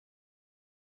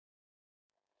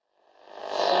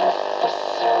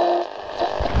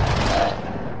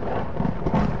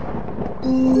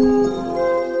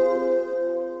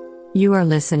You are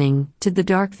listening to the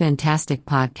Dark Fantastic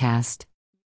Podcast.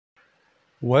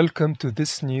 Welcome to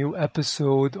this new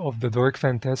episode of the Dark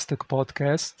Fantastic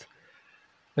Podcast.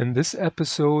 In this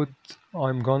episode,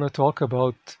 I'm gonna talk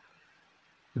about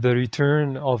the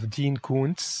return of Dean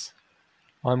Koontz.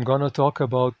 I'm gonna talk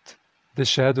about The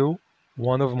Shadow,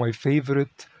 one of my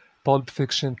favorite Pulp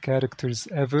Fiction characters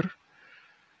ever.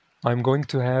 I'm going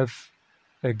to have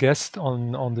a guest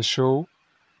on the show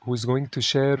who's going to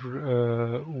share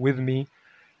with me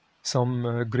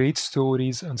some great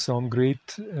stories and some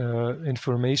great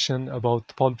information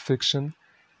about Pulp Fiction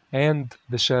and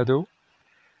The Shadow.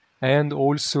 And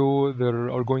also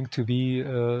there are going to be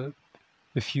a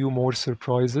few more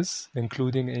surprises,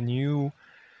 including a new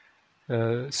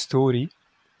story.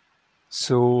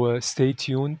 So stay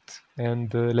tuned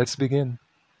and let's begin.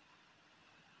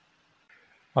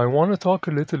 I want to talk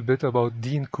a little bit about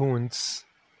Dean Koontz.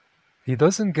 He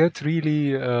doesn't get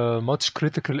really much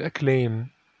critical acclaim.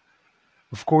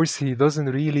 Of course, he doesn't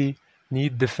really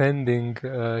need defending.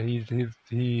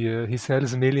 He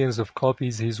sells millions of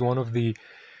copies. He's one of the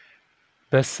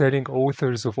best-selling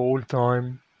authors of all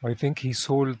time. I think he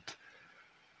sold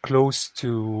close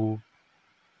to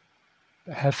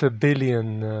 500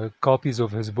 million copies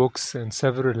of his books in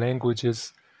several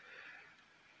languages.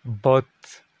 But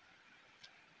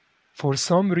for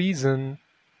some reason,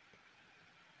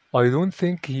 I don't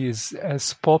think he is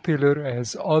as popular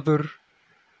as other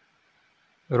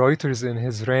writers in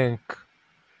his rank,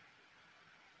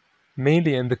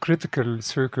 mainly in the critical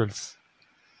circles.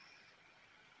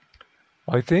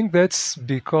 I think that's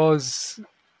because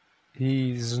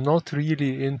he's not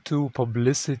really into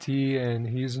publicity and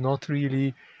he's not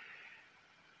really,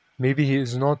 maybe he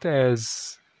is not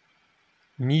as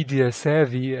media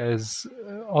savvy as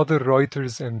other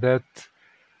writers in that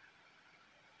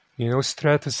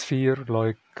stratosphere,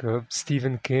 like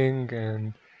Stephen King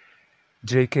and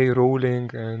J.K.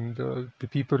 Rowling and the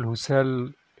people who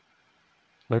sell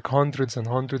like hundreds and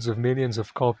hundreds of millions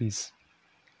of copies.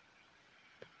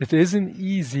 It isn't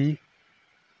easy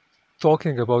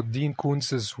talking about Dean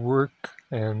Koontz's work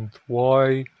and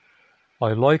why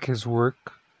I like his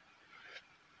work,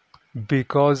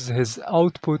 because his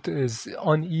output is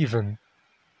uneven.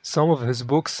 Some of his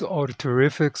books are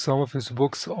terrific, some of his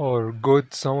books are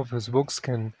good, some of his books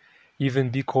can even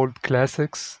be called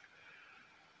classics.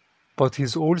 But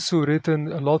he's also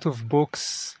written a lot of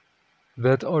books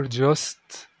that are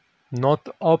just not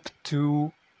up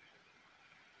to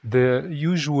the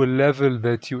usual level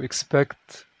that you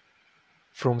expect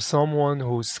from someone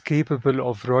who's capable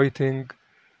of writing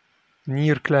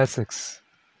near classics.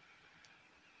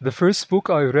 The first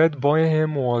book I read by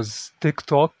him was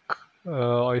TikTok.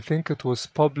 I think it was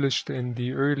published in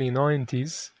the early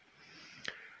 90s.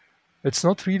 It's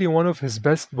not really one of his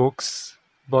best books,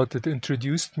 but it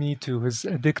introduced me to his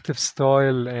addictive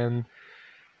style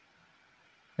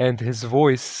and his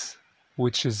voice,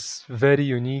 which is very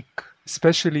unique.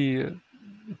 Especially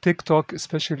TikTok,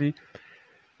 especially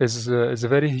is a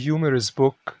very humorous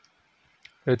book.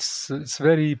 It's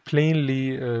very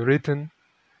plainly written,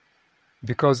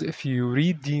 because if you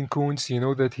read Dean Koontz, you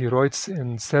know that he writes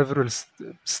in several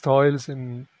styles,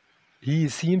 and he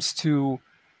seems to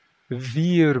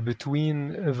veer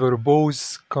between a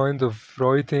verbose kind of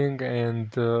writing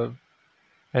and a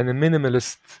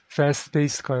minimalist,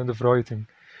 fast-paced kind of writing.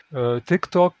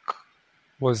 TikTok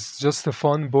was just a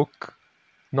fun book,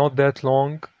 not that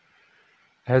long,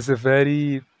 has a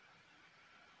very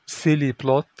silly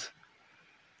plot.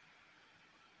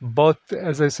 But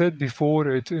as I said before,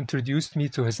 it introduced me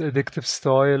to his addictive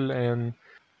style, and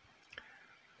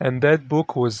that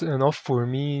book was enough for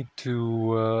me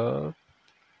to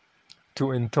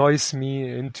entice me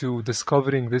into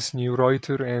discovering this new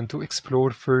writer and to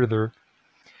explore further.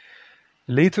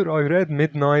 Later, I read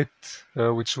Midnight,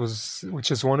 which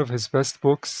is one of his best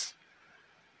books,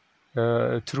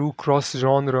 a true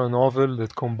cross-genre novel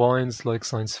that combines like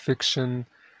science fiction,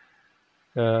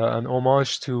 an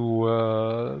homage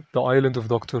to The Island of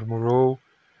Dr. Moreau.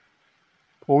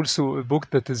 Also a book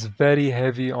that is very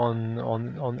heavy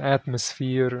on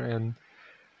atmosphere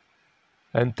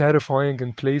and terrifying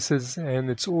in places, and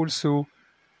it's also,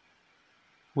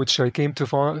 which I came to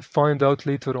find out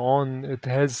later on, it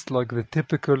has like the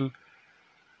typical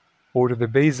or the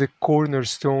basic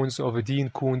cornerstones of a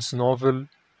Dean Koontz novel,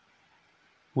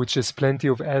 which is plenty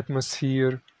of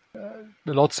atmosphere,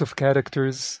 lots of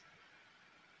characters,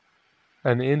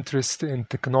 an interest in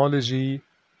technology,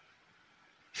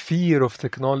 fear of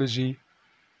technology,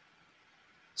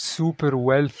 super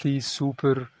wealthy,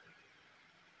 super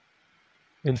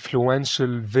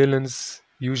influential villains.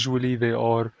 Usually they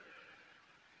are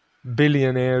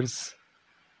billionaires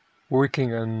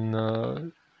working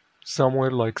in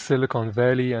somewhere like Silicon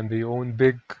Valley, and they own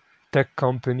big tech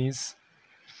companies.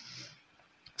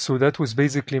 So that was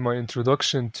basically my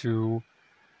introduction to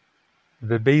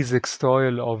the basic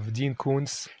style of Dean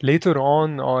Koontz. Later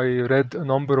on, I read a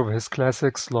number of his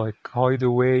classics like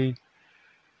Hideaway,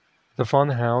 The Fun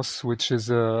House, which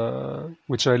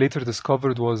I later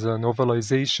discovered was a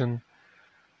novelization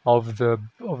of the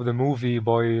movie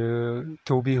by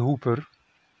Toby Hooper.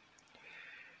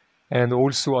 And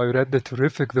also I read the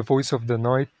terrific The Voice of the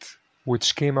Night,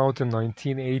 which came out in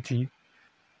 1980.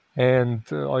 And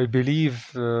I believe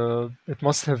it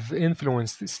must have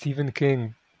influenced Stephen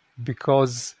King,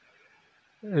 because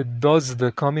it does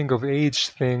the coming of age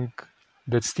thing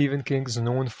that Stephen King's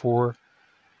known for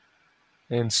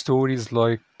in stories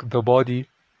like The Body,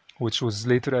 which was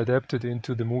later adapted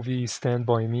into the movie Stand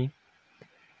By Me.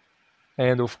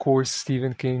 And of course,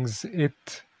 Stephen King's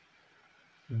It,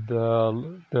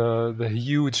 the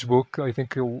huge book, I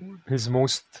think his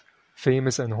most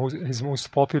famous and his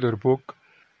most popular book.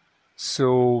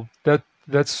 So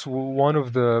that's one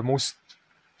of the most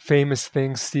famous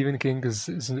things Stephen King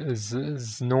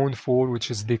is known for, which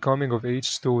is the coming of age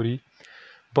story.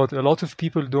 But a lot of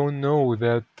people don't know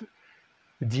that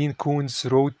Dean Koontz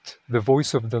wrote The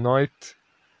Voice of the Night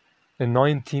in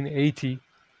 1980,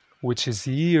 which is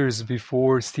years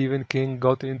before Stephen King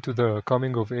got into the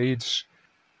coming of age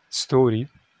story,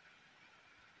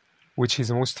 which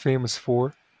he's most famous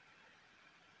for.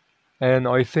 And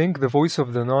I think The Voice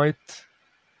of the Night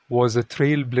was a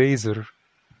trailblazer.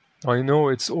 I know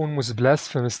it's almost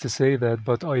blasphemous to say that,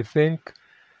 but I think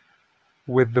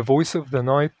with The Voice of the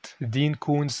Night, Dean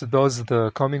Koontz does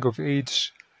the coming of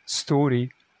age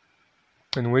story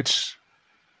in which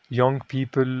young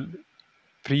people,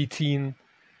 preteen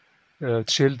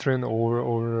children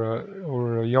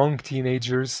or young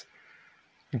teenagers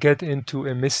get into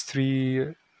a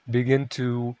mystery, begin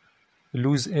to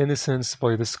lose innocence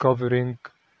by discovering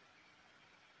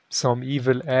some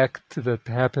evil act that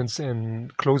happens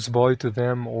close by to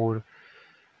them or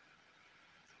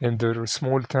in their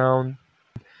small town.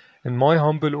 In my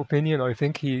humble opinion, I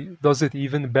think he does it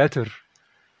even better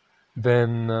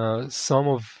than some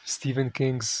of Stephen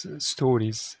King's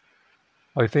stories.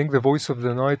 I think The Voice of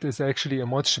the Night is actually a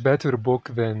much better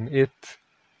book than It,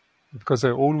 because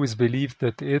I always believed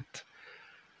that It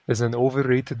is an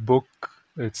overrated book.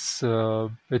 It's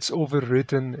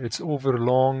overwritten, it's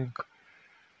overlong.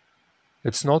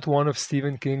 It's not one of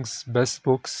Stephen King's best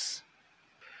books.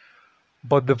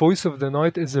 But The Voice of the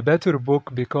Night is a better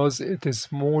book because it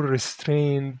is more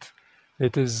restrained,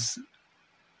 it is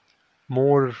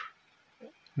more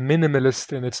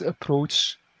minimalist in its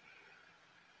approach,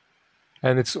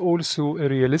 and it's also a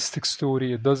realistic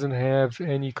story. It doesn't have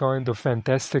any kind of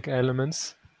fantastic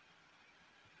elements.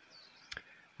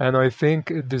 And I think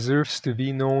it deserves to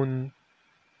be known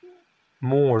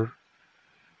more.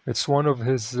 It's one of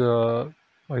his,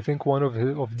 I think one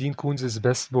of Dean Koontz's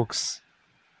best books.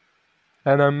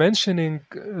 And I'm mentioning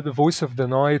The Voice of the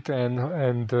Night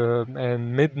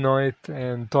and Midnight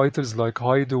and titles like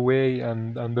Hideaway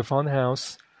and The Fun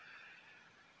House,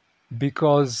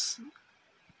 because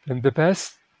in the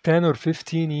past 10 or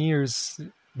 15 years,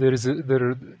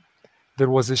 there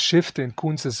was a shift in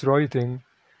Koontz's writing,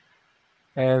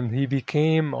 and he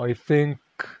became, I think,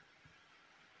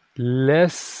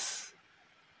 less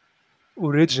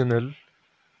original,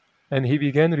 and he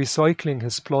began recycling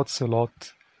his plots a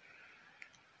lot.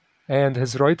 And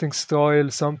his writing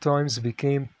style sometimes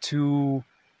became too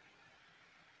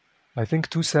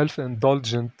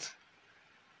self-indulgent.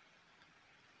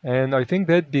 And I think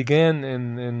that began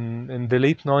in the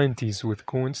late 90s with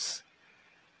Koontz,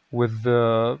 with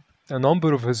a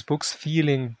number of his books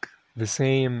feeling the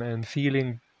same and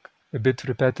feeling a bit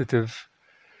repetitive.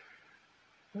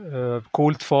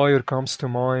 Cold Fire comes to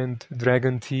mind,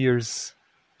 Dragon Tears,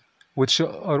 which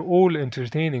are all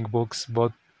entertaining books,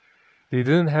 but they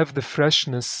didn't have the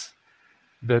freshness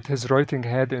that his writing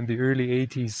had in the early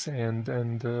 80s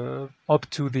and up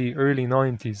to the early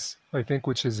 90s, I think,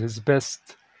 which is his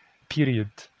best period.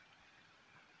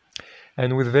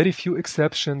 And with very few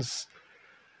exceptions,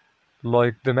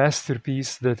 like the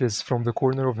masterpiece that is From the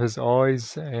Corner of His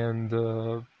Eyes and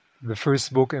the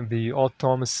first book in the Odd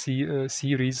Thomas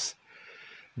series,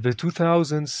 the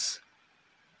 2000s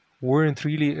weren't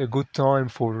really a good time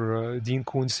for Dean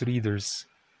Koontz readers.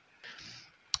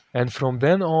 And from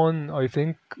then on, I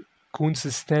think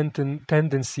Koontz's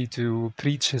tendency to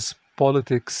preach his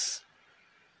politics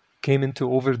came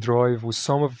into overdrive, with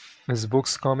some of his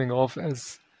books coming off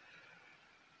as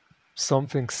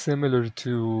something similar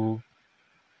to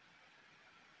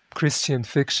Christian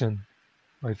fiction,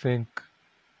 I think,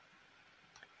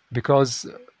 because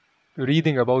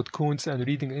reading about Koontz and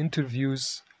reading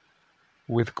interviews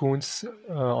with Koontz,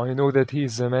 I know that he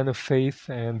is a man of faith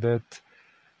and that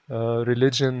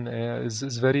religion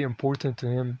is very important to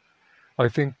him. I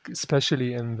think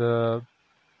especially in the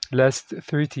last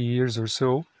 30 years or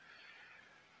so.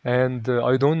 And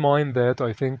I don't mind that.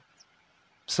 I think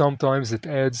sometimes it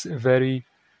adds a very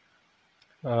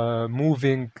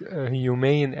moving,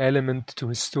 humane element to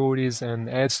his stories and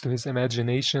adds to his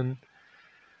imagination.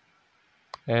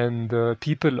 And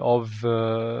people of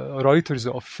writers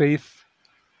of faith,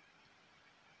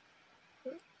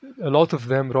 a lot of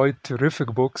them write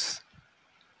terrific books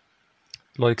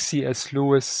like C.S.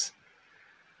 Lewis,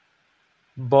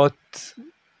 but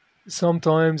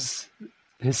sometimes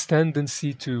his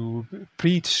tendency to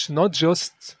preach not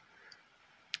just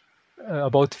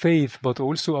about faith but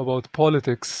also about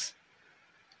politics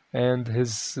and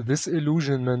his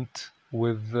disillusionment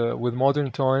with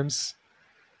modern times.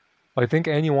 I think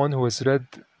anyone who has read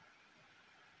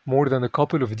more than a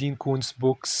couple of Dean Koontz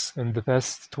books in the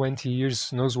past 20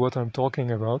 years knows what I'm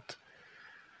talking about.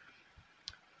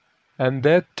 And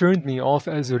that turned me off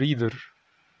as a reader,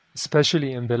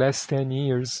 especially in the last 10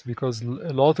 years, because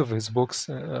a lot of his books,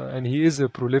 and he is a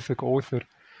prolific author,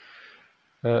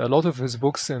 a lot of his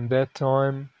books in that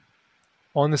time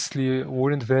honestly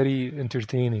weren't very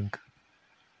entertaining.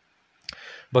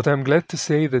 But I'm glad to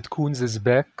say that Koontz is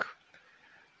back.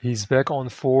 He's back on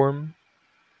form.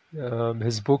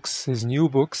 His new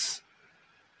books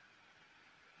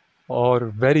are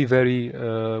very, very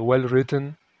well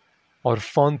written, are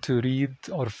fun to read,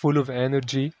 are full of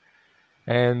energy,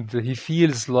 and he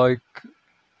feels like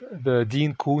the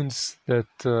Dean Koontz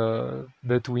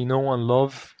that we know and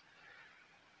love.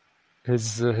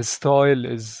 His style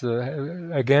is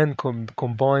again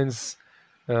combines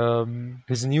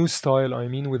his new style. I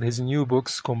mean, with his new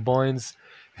books, combines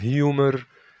humor,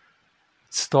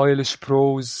 stylish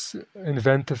prose,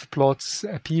 inventive plots,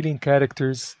 appealing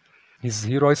characters.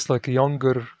 He writes like a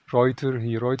younger writer.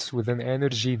 He writes with an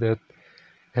energy that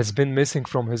has been missing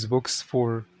from his books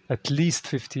for at least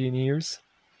 15 years.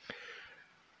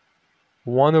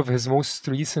 One of his most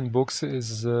recent books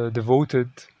is Devoted,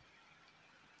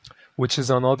 which is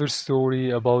another story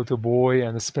about a boy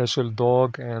and a special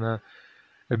dog and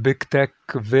a big tech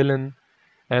villain.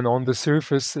 And on the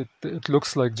surface, it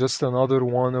looks like just another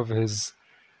one of his,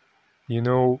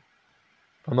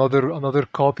 another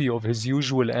copy of his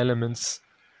usual elements.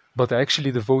 But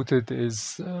actually Devoted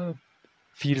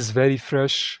feels very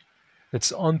fresh.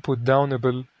 It's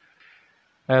unputdownable.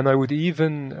 And I would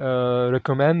even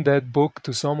recommend that book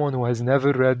to someone who has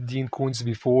never read Dean Koontz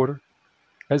before,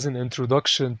 as an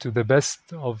introduction to the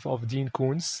best of Dean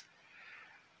Koontz.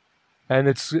 And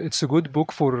it's a good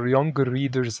book for younger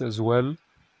readers as well.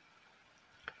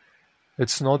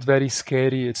 It's not very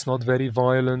scary, it's not very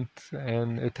violent,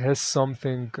 and it has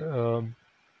something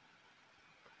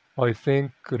I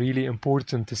think really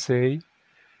important to say.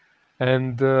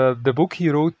 And the book he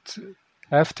wrote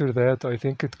after that, I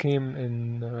think it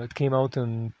came out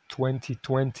in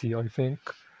 2020, I think,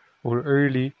 or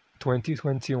early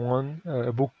 2021,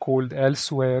 a book called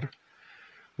Elsewhere,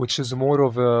 which is more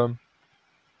of a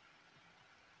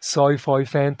sci-fi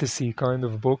fantasy kind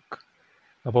of book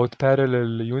about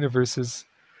parallel universes.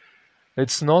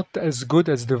 It's not as good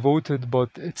as Devoted, but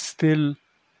it's still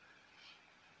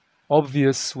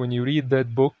obvious when you read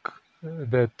that book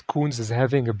that Koontz is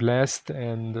having a blast,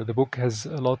 and the book has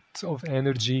a lot of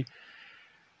energy,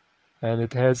 and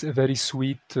it has a very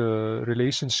sweet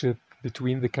relationship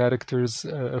between the characters,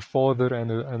 a father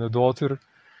and a daughter.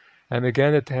 And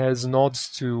again, it has nods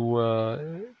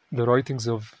to the writings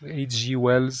of H.G.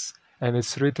 Wells, and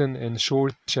it's written in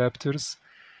short chapters,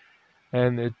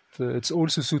 and it's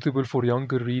also suitable for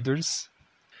younger readers.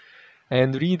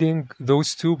 And reading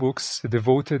those two books,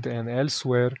 Devoted and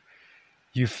Elsewhere,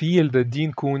 you feel that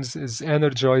Dean Koontz is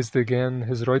energized again,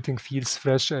 his writing feels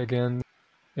fresh again.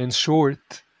 In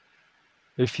short,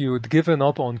 if you'd given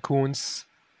up on Koontz,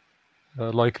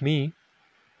 like me,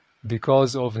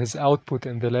 because of his output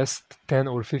in the last 10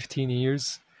 or 15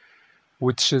 years,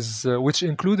 which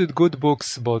included good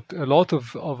books, but a lot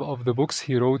of the books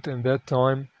he wrote in that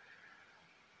time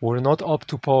were not up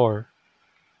to par.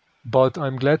 But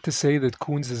I'm glad to say that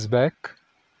Koontz is back,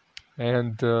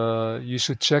 and you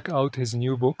should check out his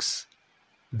new books.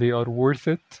 They are worth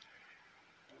it,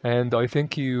 and I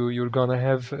think you're gonna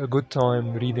have a good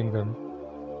time reading them.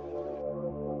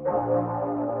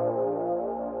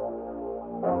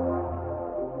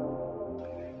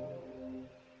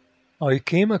 I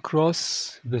came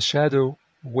across The Shadow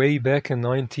way back in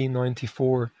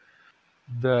 1994,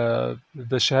 the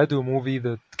Shadow movie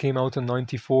that came out in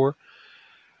 '94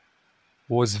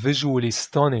 was visually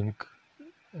stunning.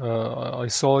 I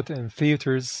saw it in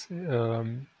theaters.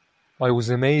 I was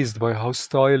amazed by how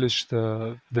stylish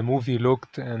the movie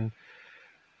looked, and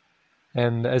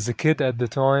as a kid at the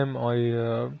time,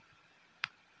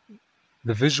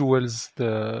 the visuals,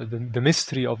 the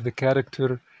mystery of the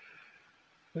character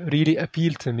really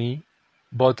appealed to me,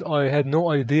 but I had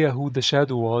no idea who the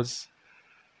Shadow was.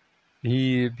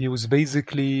 He was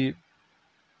basically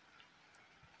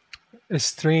a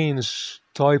strange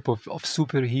type of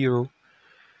superhero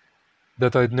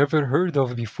that I'd never heard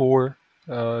of before,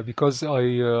 because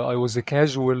I was a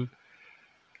casual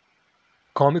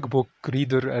comic book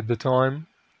reader at the time.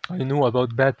 I knew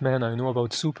about Batman, I knew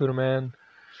about Superman,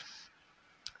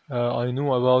 I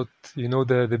knew about,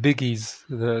 the biggies,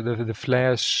 the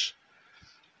Flash,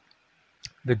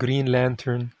 the Green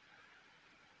Lantern.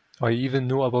 I even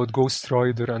knew about Ghost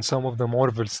Rider and some of the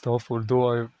Marvel stuff,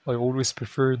 although I always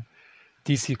preferred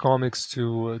DC Comics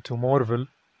to Marvel.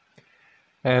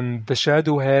 And the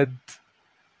Shadow had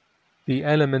the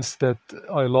elements that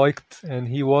I liked, and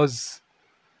he was,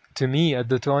 to me at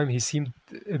the time, he seemed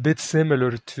a bit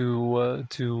similar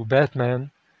to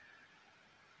Batman.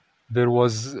 There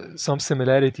was some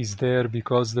similarities there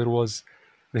because there was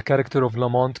the character of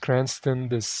Lamont Cranston,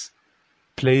 this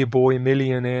playboy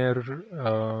millionaire,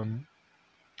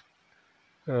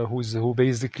 who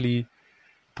basically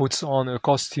puts on a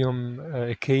costume,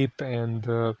 a cape, and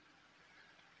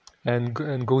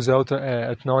goes out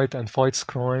at night and fights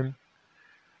crime.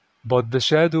 But the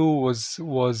Shadow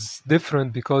was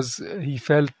different because he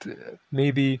felt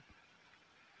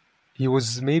he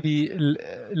was maybe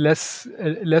less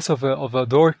of a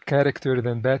dark character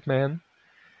than Batman,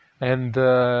 and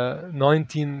the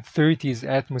 1930s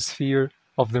atmosphere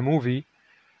of the movie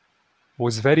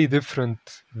was very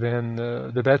different than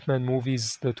the Batman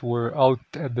movies that were out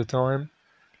at the time.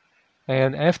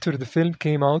 And after the film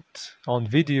came out on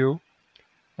video,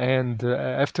 and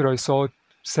after I saw it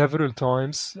several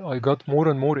times, I got more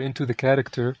and more into the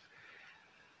character,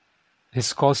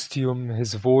 his costume,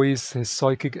 his voice, his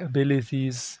psychic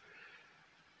abilities,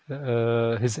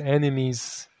 his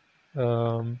enemies,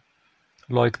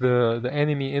 like the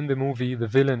enemy in the movie, the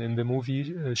villain in the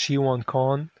movie, Shiwan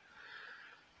Khan.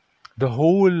 The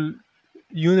whole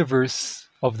universe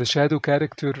of the Shadow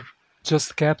character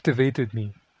just captivated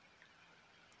me.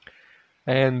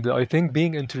 And I think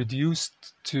being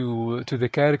introduced to the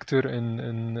character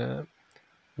in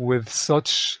with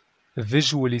such a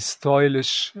visually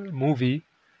stylish movie,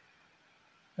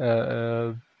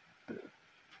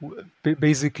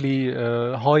 basically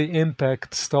high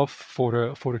impact stuff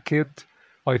for a kid,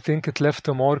 I think it left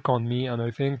a mark on me, and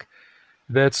I think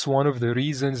that's one of the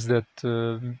reasons that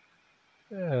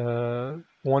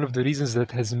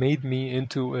has made me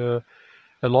into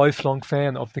a lifelong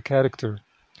fan of the character.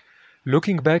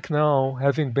 Looking back now,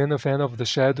 having been a fan of the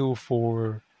Shadow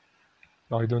for,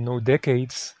 I don't know,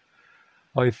 decades,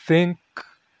 I think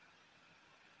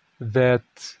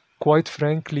that, quite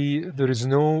frankly, there is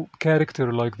no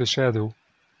character like the Shadow.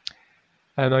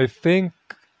 And I think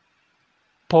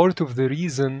part of the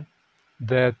reason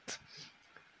that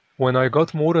when I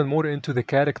got more and more into the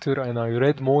character and I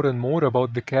read more and more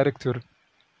about the character,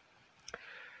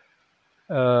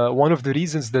 one of the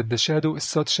reasons that the Shadow is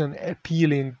such an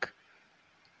appealing,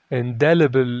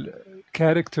 indelible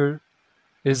character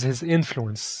is his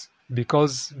influence.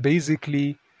 Because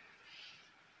basically,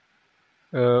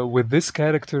 with this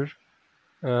character,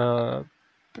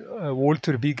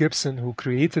 Walter B. Gibson, who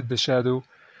created the Shadow,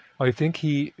 I think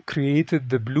he created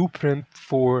the blueprint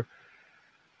for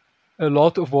a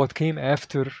lot of what came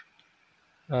after,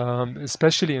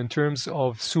 especially in terms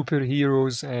of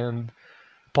superheroes and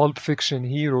pulp fiction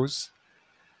heroes.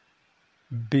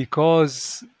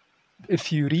 Because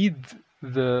if you read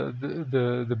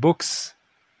the books,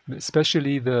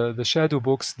 especially the Shadow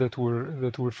books that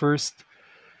were first,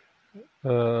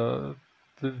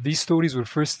 these stories were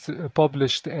first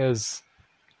published as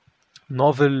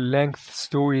novel-length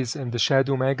stories in the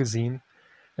Shadow magazine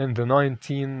in the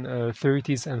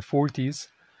 1930s and 40s.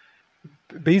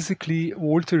 Basically,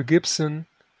 Walter Gibson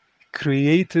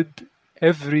created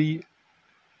every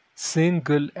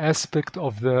single aspect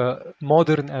of the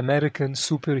modern American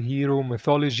superhero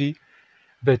mythology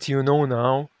that you know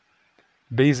now.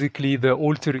 Basically, the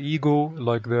alter ego,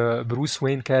 like the Bruce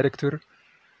Wayne character.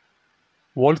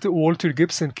 Walter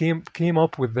Gibson came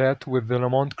up with that with the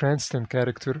Lamont Cranston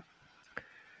character.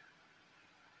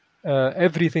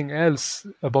 Everything else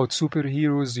about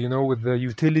superheroes, with the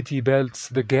utility belts,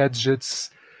 the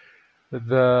gadgets,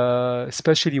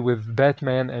 especially with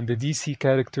Batman and the DC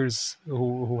characters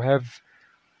who have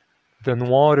the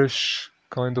noirish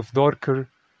kind of darker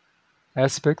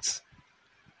aspects.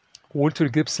 Walter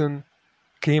Gibson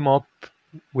came up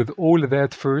with all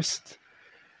that first.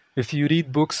 If you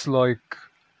read books like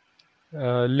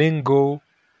Lingo,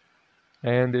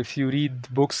 and if you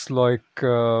read books like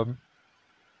The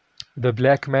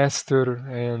Black Master,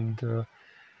 and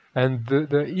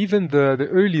even the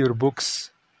earlier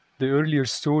books, the earlier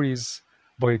stories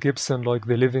by Gibson, like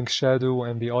The Living Shadow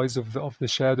and The Eyes of the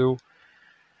Shadow,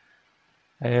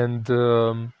 and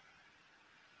The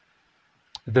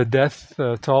Death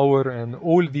Tower, and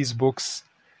all these books,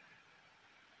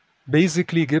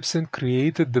 basically Gibson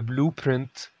created the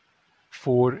blueprint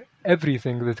for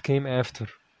everything that came after.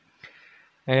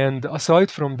 And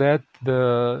aside from that,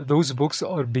 those books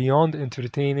are beyond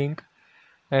entertaining.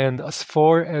 And as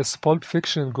far as pulp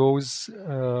fiction goes,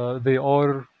 they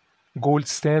are gold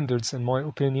standards, in my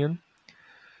opinion.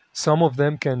 Some of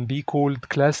them can be called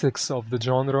classics of the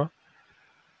genre,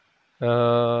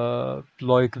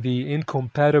 like the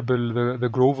incomparable The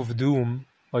Grove of Doom.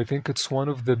 I think it's one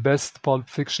of the best pulp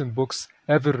fiction books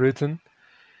ever written.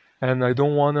 And I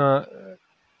don't want to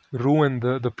ruin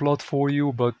the plot for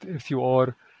you, but if you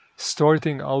are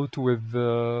starting out with,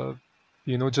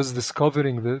 just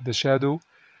discovering the shadow,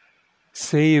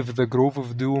 save The Grove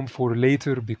of Doom for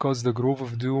later, because The Grove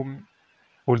of Doom,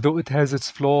 although it has its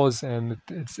flaws and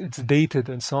it's dated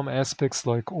in some aspects,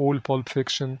 like all pulp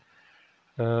fiction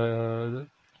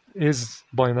is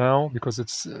by now, because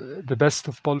it's the best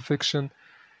of pulp fiction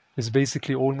is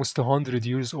basically almost 100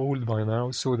 years old by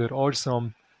now. So there are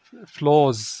some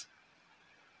flaws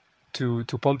to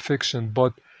pulp fiction,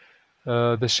 but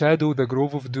The Shadow, The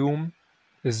Grove of Doom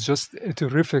is just a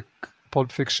terrific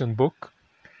pulp fiction book.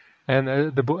 And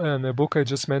the book I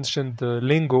just mentioned,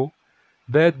 Lingo,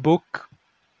 that book,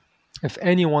 if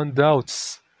anyone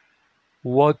doubts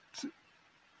what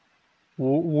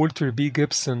Walter B.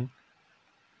 Gibson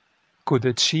could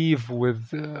achieve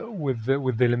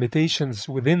within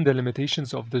the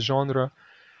limitations of the genre,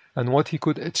 and what he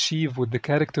could achieve with the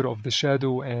character of the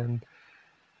Shadow, and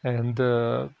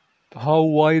how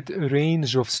wide a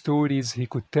range of stories he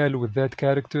could tell with that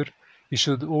character, you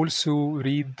should also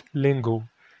read Lingo,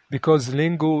 because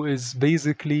Lingo is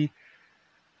basically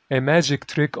a magic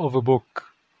trick of a book.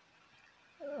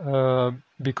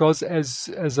 Because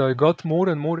as I got more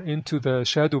and more into the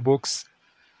Shadow books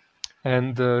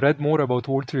and read more about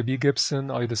Walter B. Gibson,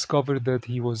 I discovered that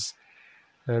he was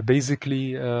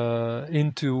basically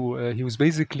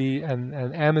an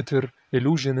amateur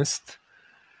illusionist,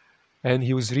 and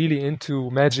he was really into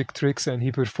magic tricks, and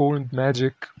he performed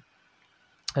magic,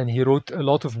 and he wrote a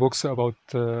lot of books about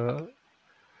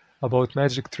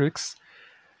magic tricks.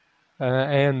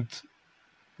 And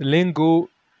Lingo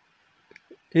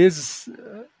is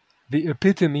the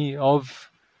epitome of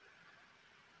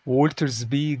Walter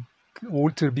B.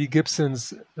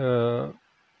 Gibson's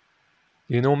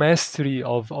mastery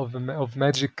of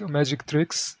magic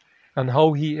tricks, and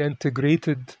how he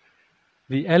integrated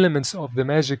the elements of the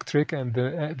magic trick and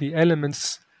the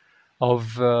elements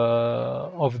of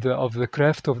the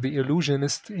craft of the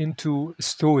illusionist into a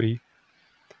story.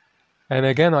 And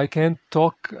again, I can't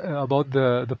talk about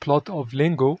the plot of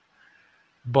Lingo,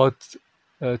 but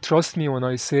trust me when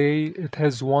I say it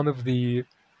has one of the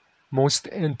most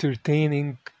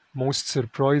entertaining, most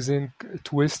surprising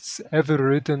twists ever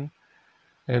written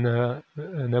in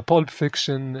a pulp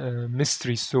fiction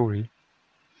mystery story.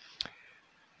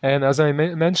 And as I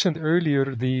mentioned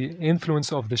earlier, the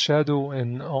influence of the Shadow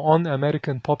on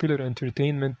American popular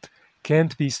entertainment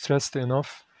can't be stressed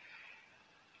enough.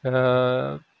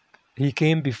 He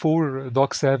came before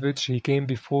Doc Savage, he came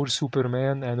before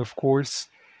Superman, and of course,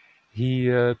 he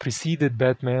preceded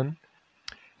Batman.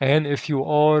 And if you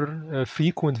are a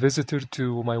frequent visitor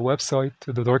to my website,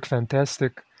 The Dark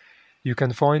Fantastic, you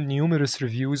can find numerous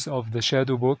reviews of the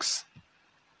Shadow books,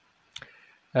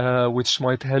 which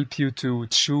might help you to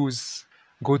choose.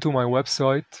 Go to my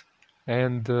website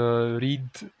and read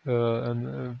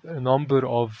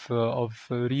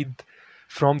read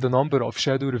from the number of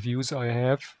Shadow reviews I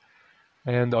have,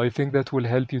 and I think that will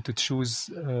help you to choose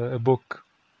a book.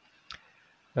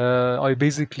 I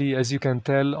basically, as you can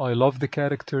tell, I love the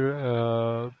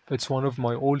character. It's one of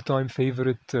my all-time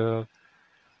favorite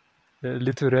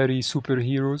literary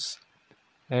superheroes,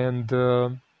 and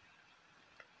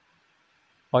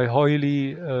I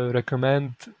highly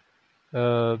recommend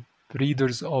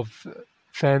readers of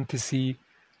fantasy,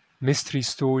 mystery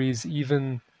stories,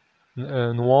 even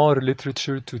noir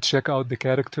literature to check out the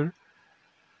character,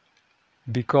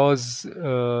 because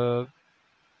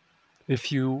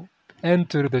if you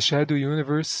enter the Shadow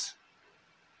universe,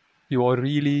 you are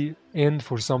really in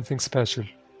for something special.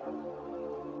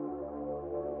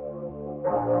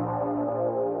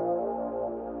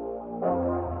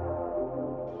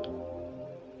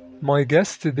 My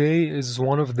guest today is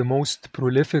one of the most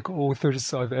prolific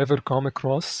authors I've ever come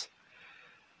across.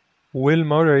 Will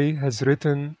Murray has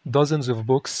written dozens of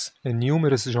books in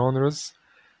numerous genres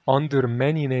under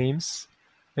many names,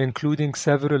 including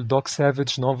several Doc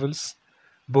Savage novels,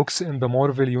 books in the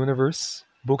Marvel Universe,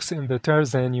 books in the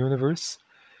Tarzan universe,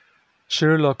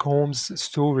 Sherlock Holmes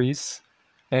stories,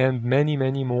 and many,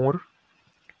 many more.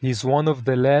 He's one of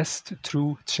the last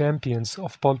true champions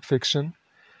of pulp fiction,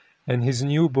 and his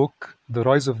new book, The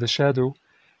Rise of the Shadow,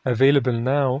 available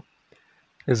now,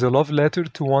 is a love letter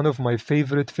to one of my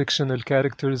favorite fictional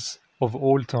characters of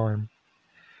all time.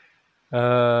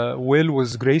 Will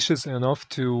was gracious enough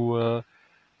to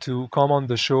come on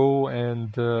the show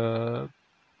and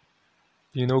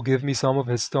give me some of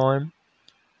his time.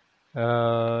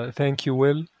 Thank you,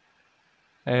 Will.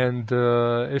 And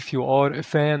if you are a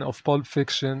fan of pulp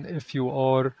fiction, if you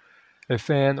are a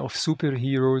fan of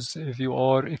superheroes, if you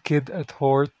are a kid at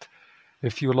heart,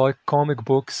 if you like comic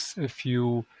books, if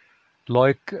you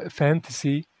like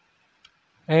fantasy,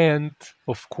 and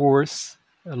of course,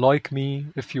 like me,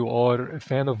 if you are a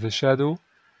fan of The Shadow,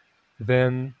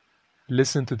 then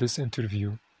listen to this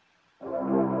interview.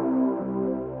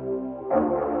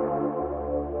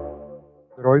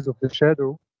 The Rise of the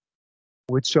Shadow,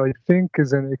 which I think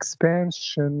is an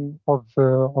expansion of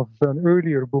an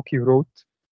earlier book you wrote,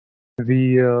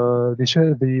 the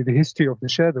history of the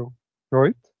Shadow,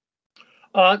 right?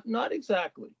 Not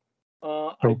exactly.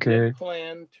 I Okay. did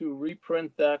plan to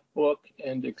reprint that book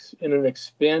and in an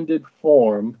expanded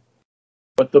form,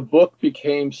 but the book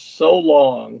became so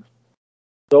long,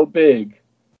 so big,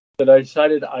 that I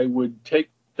decided I would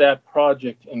take that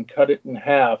project and cut it in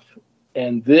half.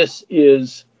 And this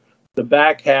is the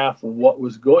back half of what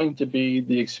was going to be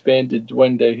the expanded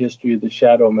Duende History of the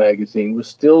Shadow magazine. We're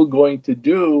still going to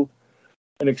do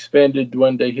an expanded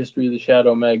Duende History of the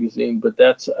Shadow magazine, but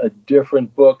that's a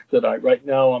different book that right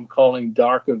now I'm calling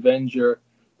Dark Avenger,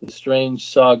 The Strange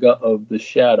Saga of the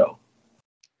Shadow.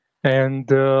 And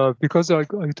because I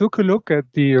took a look at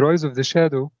the Rise of the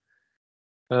Shadow,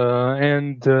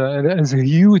 and as a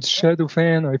huge Shadow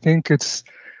fan, I think it's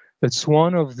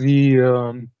one of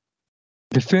the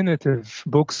definitive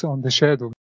books on the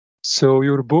Shadow. So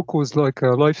your book was like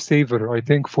a lifesaver, I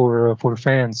think, for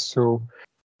fans. So.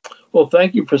 Well,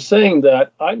 thank you for saying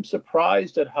that. I'm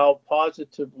surprised at how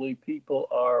positively people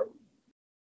are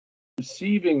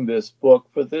receiving this book.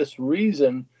 For this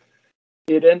reason,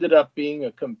 it ended up being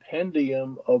a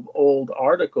compendium of old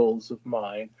articles of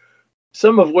mine,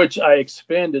 some of which I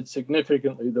expanded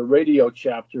significantly. The radio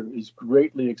chapter is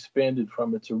greatly expanded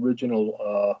from its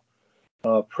original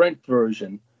print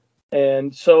version.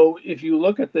 And so if you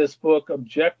look at this book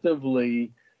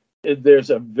objectively, there's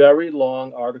a very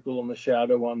long article on the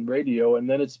Shadow on radio, and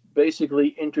then it's basically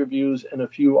interviews and a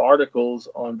few articles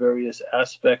on various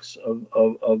aspects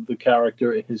of the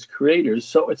character and his creators.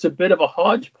 So it's a bit of a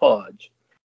hodgepodge.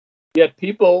 Yet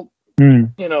people,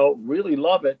 really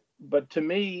love it. But to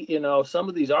me, some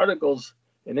of these articles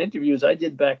and interviews I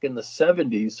did back in the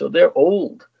 70s, so they're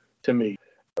old to me.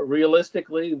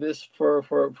 Realistically, this for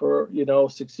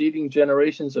succeeding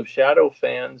generations of Shadow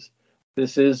fans,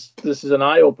 this is an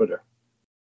eye-opener.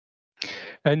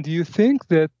 And do you think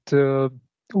that,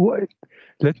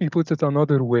 let me put it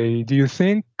another way, do you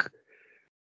think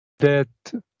that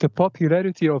the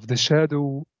popularity of the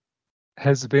Shadow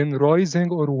has been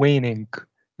rising or waning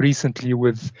recently,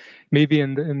 with maybe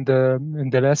in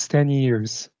the last 10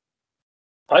 years?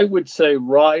 I would say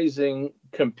rising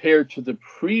compared to the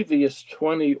previous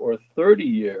 20 or 30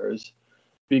 years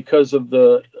because of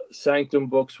the Sanctum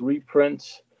Books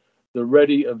reprints, the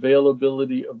ready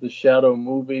availability of the Shadow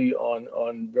movie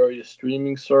on various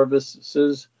streaming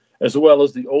services, as well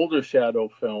as the older Shadow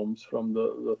films from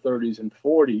the 30s and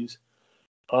 40s.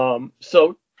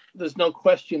 So there's no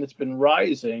question it's been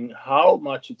rising. How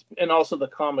much and also the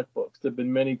comic books. There have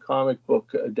been many comic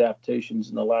book adaptations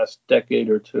in the last decade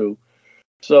or two.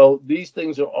 So these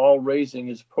things are all raising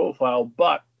his profile,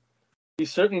 but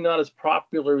he's certainly not as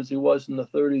popular as he was in the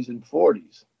 30s and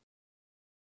 40s.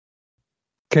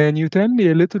 Can you tell me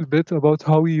a little bit about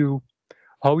how your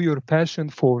passion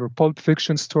for pulp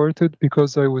fiction started?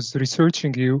 Because I was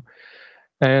researching you,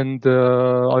 and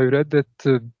I read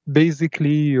that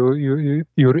basically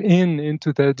your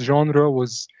into that genre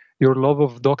was your love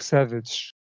of Doc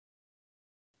Savage.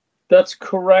 That's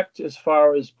correct as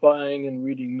far as buying and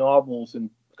reading novels and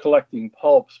collecting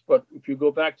pulps. But if you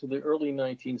go back to the early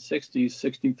 1960s,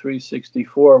 63,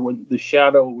 64, when The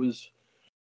Shadow was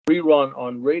rerun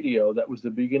on radio, that was the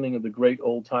beginning of the great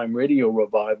old-time radio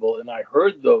revival, and I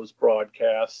heard those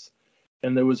broadcasts,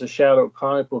 and there was a Shadow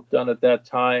comic book done at that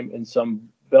time and some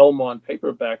Belmont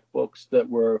paperback books that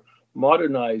were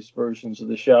modernized versions of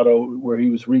the Shadow where he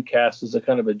was recast as a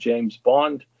kind of a James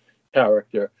Bond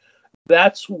character.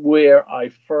 That's where I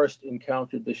first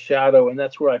encountered the Shadow, and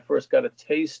that's where I first got a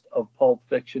taste of pulp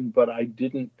fiction, but I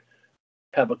didn't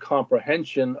have a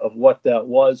comprehension of what that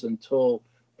was until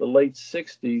the late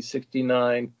 60s,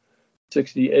 69,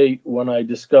 68, when I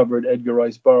discovered Edgar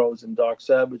Rice Burroughs and Doc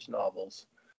Savage novels.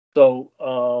 So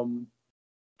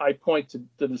I point to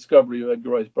the discovery of Edgar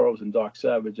Rice Burroughs and Doc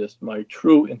Savage as my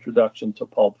true introduction to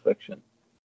pulp fiction.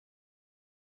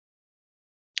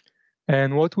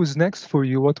 And what was next for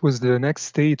you? What was the next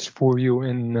stage for you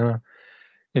in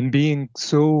being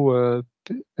so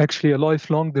actually a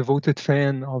lifelong devoted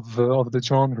fan of the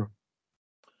genre?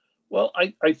 Well,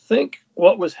 I think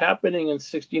what was happening in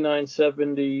 69,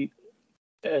 70,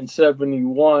 and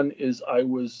 71 is I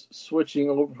was switching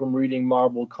over from reading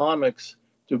Marvel Comics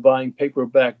to buying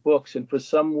paperback books. And for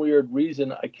some weird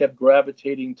reason, I kept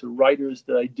gravitating to writers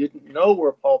that I didn't know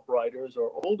were pulp writers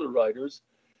or older writers.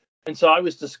 And so I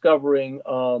was discovering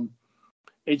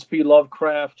H.P.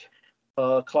 Lovecraft,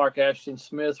 Clark Ashton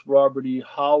Smith, Robert E.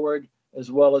 Howard, as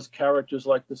well as characters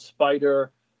like the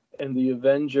Spider and the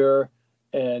Avenger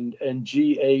and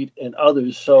G8 and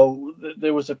others. So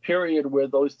there was a period where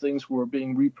those things were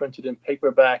being reprinted in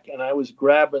paperback, and I was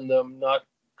grabbing them, not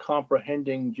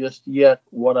comprehending just yet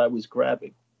what I was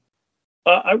grabbing.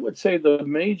 I would say the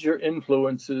major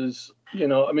influences,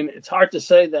 it's hard to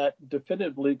say that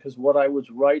definitively because what I was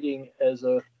writing as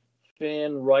a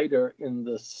fan writer in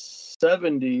the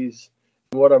 70s,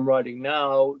 and what I'm writing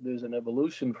now, there's an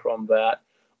evolution from that.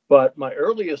 But my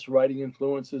earliest writing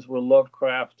influences were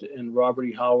Lovecraft and Robert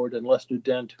E. Howard and Lester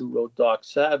Dent, who wrote Doc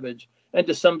Savage, and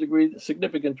to some degree,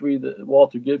 significant degree,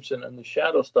 Walter Gibson and the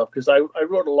Shadow stuff, because I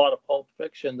wrote a lot of pulp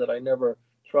fiction that I never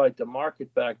tried to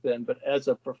market back then. But as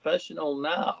a professional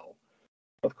now,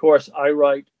 of course,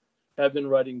 have been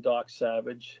writing Doc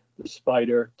Savage, the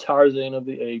Spider, Tarzan of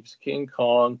the Apes, King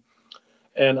Kong,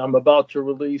 and I'm about to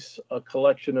release a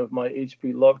collection of my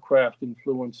H.P.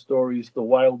 Lovecraft-influenced stories, The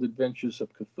Wild Adventures of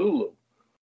Cthulhu.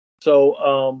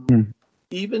 So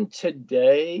even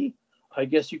today, I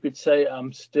guess you could say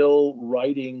I'm still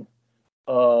writing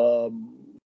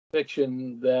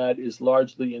fiction that is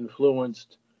largely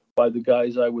influenced by the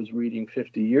guys I was reading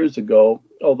 50 years ago,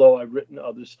 although I've written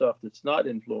other stuff that's not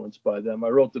influenced by them. I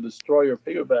wrote the Destroyer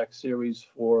paperback series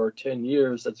for 10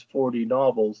 years. That's 40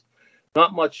 novels.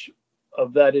 Not much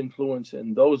of that influence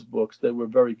in those books. They were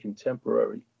very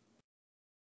contemporary.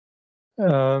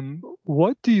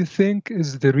 What do you think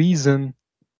is the reason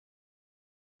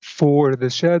for the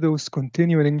Shadow's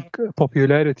continuing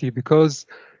popularity? Because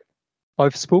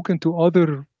I've spoken to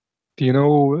other,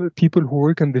 people who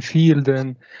work in the field,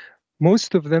 and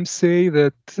most of them say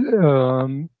that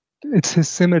it's his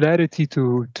similarity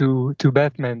to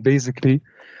Batman, basically.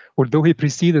 Although he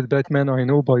preceded Batman, I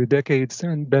know, by decades,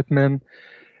 and Batman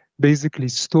basically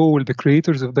stole, the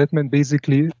creators of Batman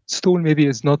basically stole, maybe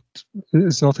is not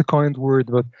a kind word,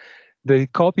 but they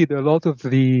copied a lot of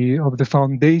the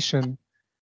foundation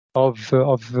of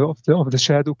the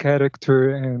Shadow character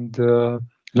and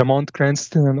Lamont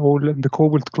Cranston and all the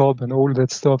Cobalt Club and all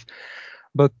that stuff.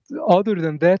 But other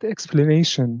than that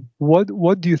explanation,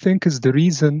 what do you think is the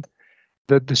reason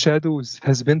that the Shadows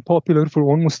has been popular for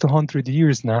almost 100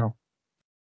 years now?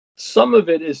 Some of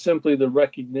it is simply the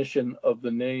recognition of the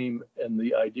name and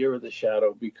the idea of the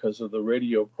Shadow because of the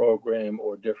radio program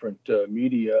or different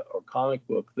media or comic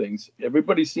book things.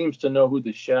 Everybody seems to know who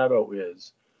the Shadow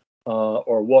is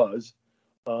or was.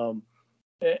 But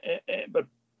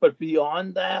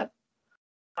beyond that,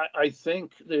 I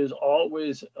think there's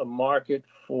always a market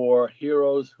for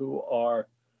heroes who are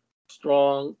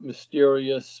strong,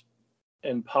 mysterious,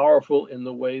 and powerful in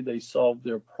the way they solve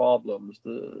their problems.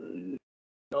 The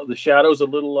Shadow's a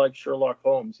little like Sherlock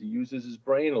Holmes. He uses his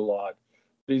brain a lot,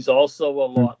 but he's also a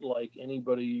lot like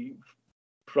anybody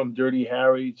from Dirty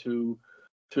Harry to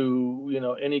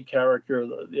any character,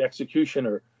 the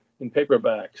Executioner in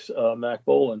paperbacks, Mac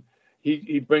Bolan.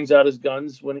 He brings out his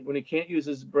guns when he can't use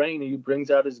his brain. He brings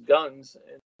out his guns,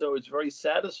 and so it's very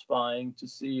satisfying to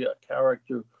see a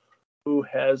character who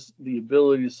has the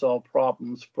ability to solve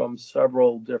problems from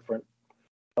several different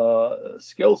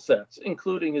skill sets,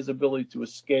 including his ability to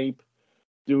escape,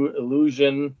 do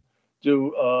illusion,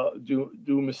 do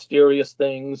mysterious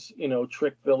things,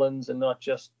 trick villains and not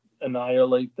just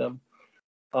annihilate them.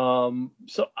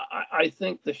 So I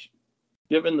think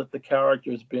given that the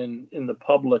character has been in the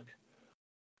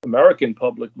American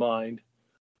public mind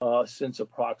since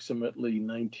approximately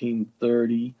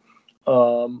 1930,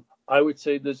 I would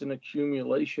say there's an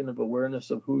accumulation of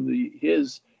awareness of who he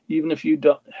is, even if you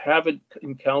haven't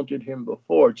encountered him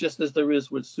before, just as there is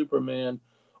with Superman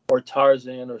or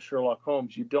Tarzan or Sherlock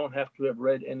Holmes. You don't have to have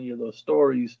read any of those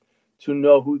stories to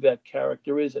know who that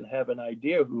character is and have an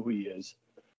idea who he is.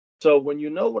 So when you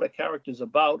know what a character is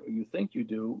about, or you think you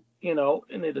do,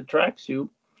 and it attracts you,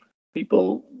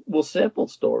 people will sample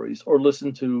stories or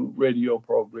listen to radio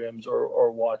programs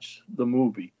or watch the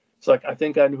movie. It's like, I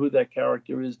think I know who that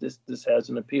character is. This has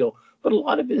an appeal. But a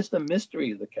lot of it is the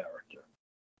mystery of the character,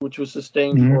 which was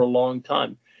sustained for a long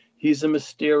time. He's a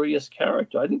mysterious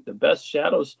character. I think the best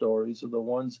Shadow stories are the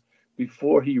ones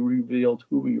before he revealed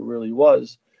who he really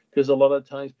was, because a lot of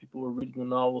times people were reading the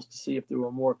novels to see if there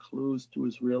were more clues to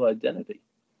his real identity.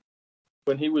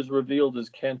 When he was revealed as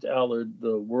Kent Allard,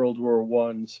 the World War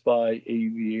I spy,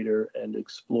 aviator, and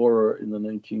explorer in the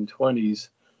 1920s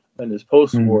and his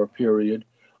post-war period,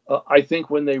 I think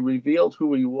when they revealed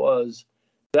who he was,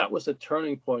 that was a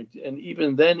turning point. And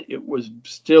even then, it was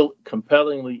still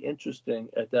compellingly interesting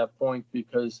at that point,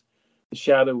 because the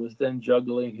Shadow was then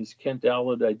juggling his Kent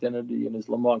Allard identity and his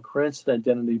Lamont Cranston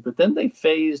identity. But then they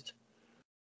phased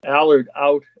Allard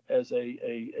out as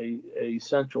a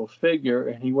central figure,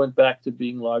 and he went back to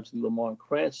being largely Lamont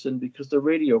Cranston because the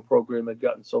radio program had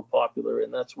gotten so popular,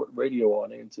 and that's what radio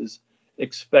audiences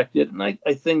expected. And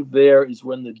I think there is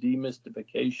when the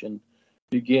demystification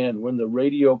began, when the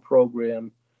radio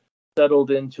program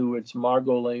settled into its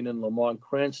Margot Lane and Lamont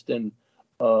Cranston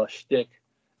shtick,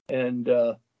 and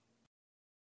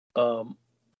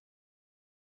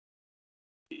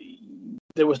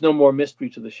there was no more mystery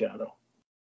to the Shadow.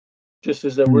 Just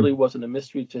as there really wasn't a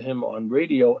mystery to him on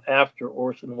radio after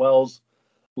Orson Welles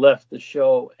left the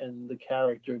show and the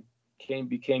character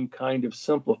became kind of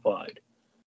simplified.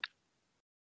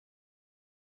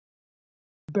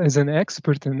 As an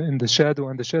expert in the Shadow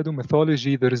and the Shadow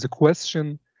mythology, there is a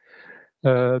question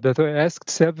that I asked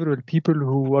several people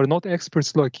who are not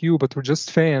experts like you, but were just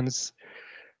fans,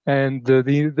 and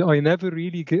I never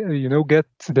really get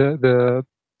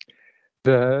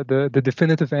the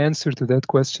definitive answer to that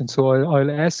question. So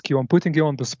I'll ask you. I'm putting you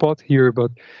on the spot here,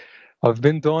 but I've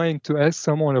been dying to ask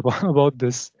someone about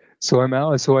this. So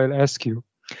I'll ask you.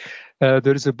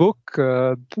 There is a book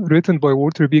written by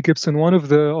Walter B. Gibson, one of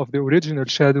the original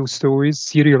Shadow stories,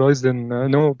 serialized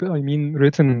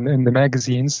written in the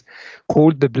magazines,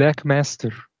 called The Black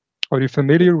Master. Are you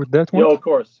familiar with that one? Yeah, of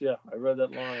course. Yeah, I read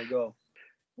that long ago.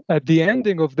 At the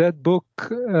ending of that book,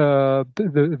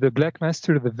 the Black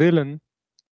Master, the villain,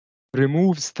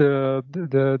 removes the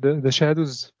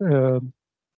Shadow's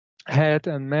hat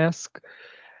and mask,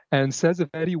 and says a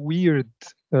very weird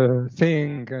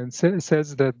thing, and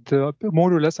says that,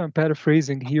 more or less, I'm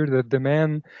paraphrasing here, that the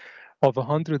man of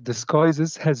 100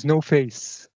 disguises has no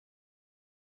face.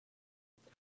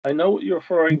 I know what you're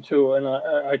referring to, and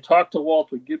I talked to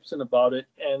Walter Gibson about it,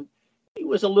 and he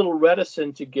was a little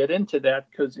reticent to get into that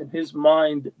because in his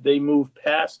mind they moved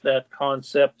past that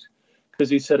concept because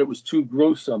he said it was too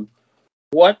gruesome.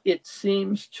 What it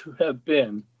seems to have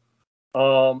been,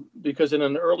 because in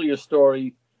an earlier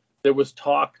story there was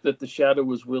talk that the Shadow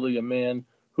was really a man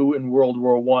who in World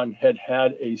War I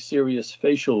had a serious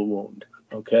facial wound.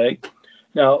 Okay,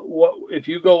 now if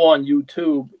you go on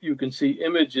YouTube, you can see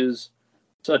images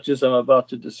such as I'm about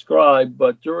to describe.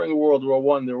 But during World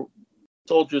War I, the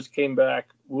soldiers came back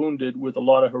wounded with a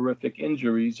lot of horrific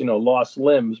injuries, lost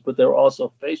limbs, but there were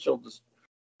also facial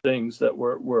things that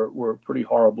were pretty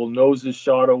horrible. Noses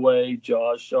shot away,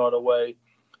 jaws shot away,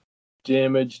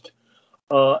 damaged.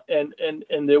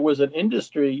 And there was an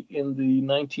industry in the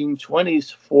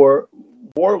 1920s for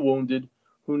war wounded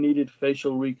who needed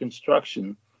facial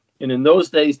reconstruction. And in those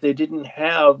days, they didn't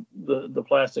have the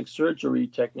plastic surgery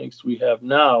techniques we have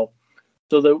now.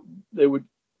 So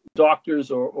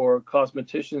doctors or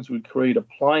cosmeticians would create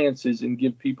appliances and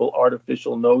give people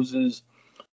artificial noses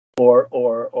or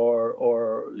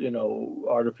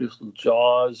artificial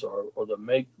jaws or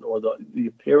the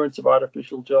appearance of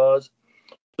artificial jaws,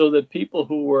 so that people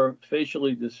who were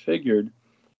facially disfigured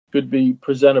could be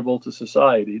presentable to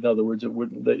society. In other words,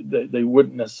 they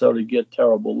wouldn't necessarily get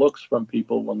terrible looks from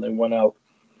people when they went out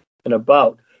and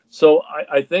about. So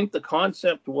I think the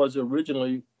concept was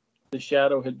originally the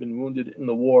Shadow had been wounded in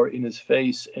the war in his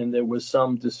face, and there was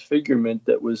some disfigurement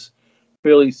that was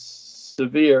fairly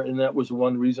severe, and that was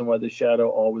one reason why the Shadow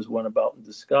always went about in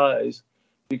disguise,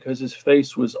 because his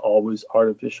face was always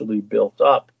artificially built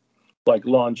up. like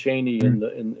Lon Chaney in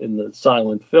the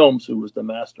silent films, who was the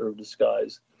master of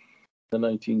disguise in the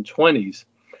 1920s.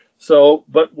 So,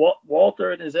 but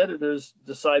Walter and his editors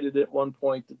decided at one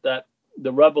point that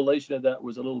the revelation of that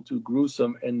was a little too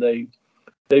gruesome, and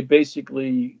they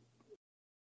basically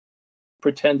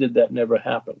pretended that never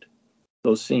happened,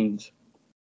 those scenes.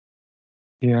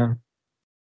 Yeah.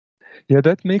 Yeah,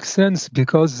 that makes sense,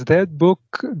 because that book,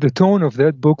 the tone of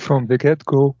that book from the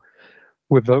get-go,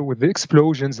 with the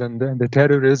explosions and the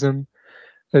terrorism,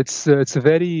 it's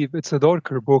a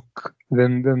darker book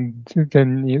than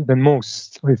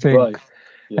most, I think. Right.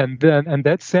 Yeah. And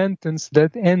that sentence,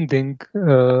 that ending,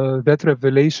 that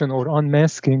revelation or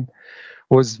unmasking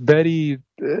was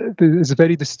is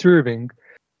very disturbing.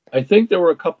 I think there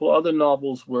were a couple other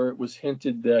novels where it was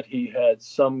hinted that he had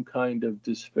some kind of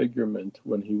disfigurement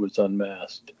when he was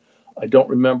unmasked. I don't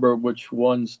remember which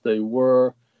ones they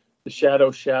were. The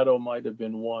Shadow might have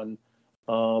been one.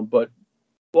 But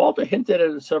Walter hinted at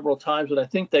it several times, and I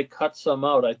think they cut some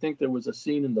out. I think there was a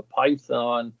scene in The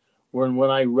Python where,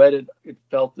 when I read it, it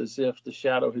felt as if the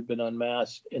Shadow had been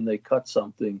unmasked and they cut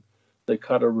something. They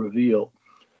cut a reveal.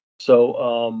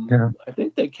 So Yeah. I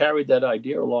think they carried that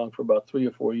idea along for about 3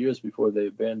 or 4 years before they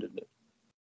abandoned it.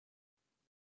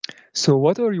 So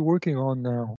what are you working on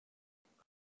now?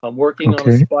 I'm working on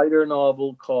a spider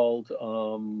novel called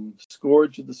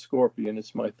Scourge of the Scorpion.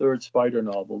 It's my third spider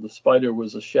novel. The spider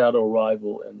was a Shadow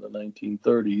rival in the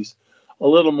 1930s, a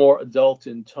little more adult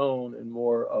in tone and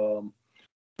more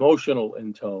emotional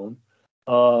in tone.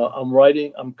 I'm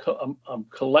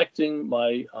collecting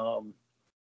my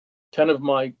 10 of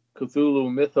my Cthulhu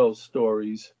mythos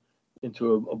stories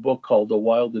into a book called The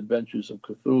Wild Adventures of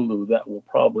Cthulhu that will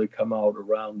probably come out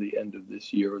around the end of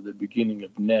this year or the beginning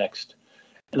of next.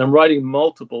 And I'm writing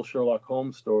multiple Sherlock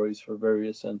Holmes stories for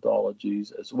various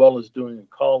anthologies, as well as doing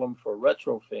a column for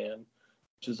Retrofan,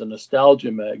 which is a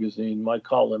nostalgia magazine. My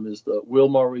column is the Will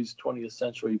Murray's 20th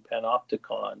Century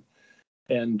Panopticon.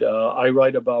 And I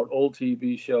write about old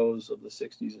TV shows of the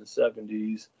 60s and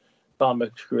 70s,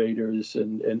 comics creators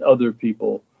and other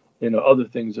people, other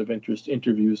things of interest,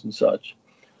 interviews and such.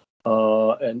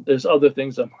 And there's other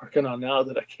things I'm working on now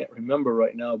that I can't remember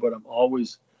right now, but I'm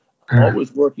always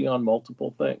working on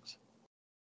multiple things.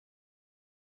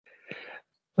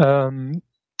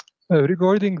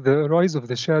 Regarding The Rise of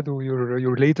the Shadow,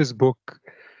 your latest book,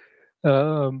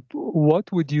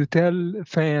 what would you tell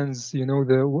fans,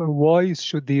 why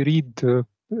should they read The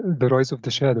Rise of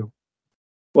the Shadow?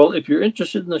 Well, if you're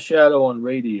interested in the Shadow on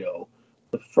radio,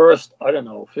 the first,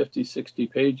 50, 60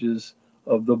 pages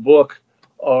of the book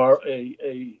are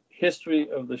a history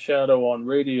of the Shadow on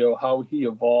radio, how he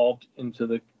evolved into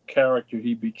the character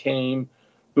he became,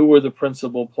 who were the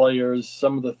principal players,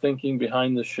 some of the thinking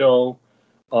behind the show.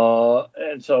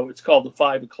 And so it's called The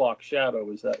 5 O'Clock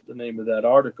Shadow, is that the name of that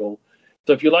article.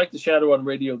 So if you like the Shadow on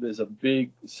radio, there's a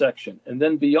big section. And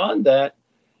then beyond that,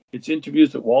 it's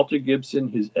interviews with Walter Gibson,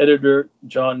 his editor,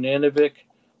 John Nanovic,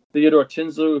 Theodore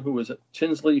Tinsley, who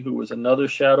was another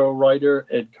Shadow writer,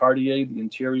 Ed Cartier, the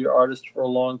interior artist for a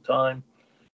long time,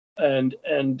 and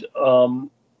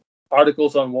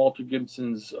articles on Walter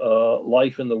Gibson's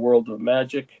life in the world of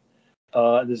magic.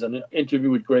 There's an interview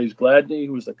with Graves Gladney,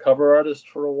 who was the cover artist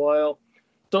for a while.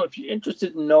 So if you're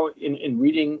interested in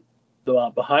reading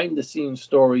the behind-the-scenes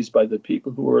stories by the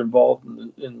people who were involved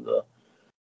in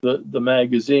the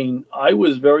magazine, I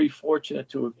was very fortunate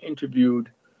to have interviewed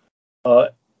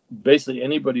basically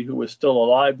anybody who was still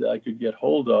alive that I could get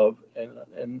hold of.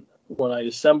 And when I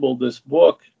assembled this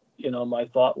book, my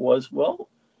thought was, well,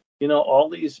 all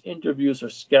these interviews are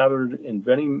scattered in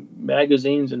many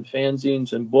magazines and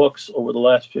fanzines and books over the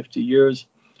last 50 years.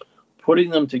 Putting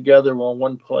them together on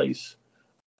one place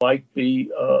might be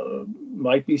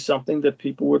something that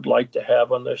people would like to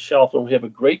have on their shelf. And we have a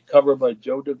great cover by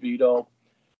Joe DeVito,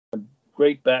 a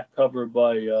great back cover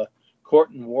by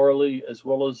Corton Worley, as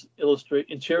well as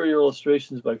interior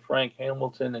illustrations by Frank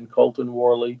Hamilton and Colton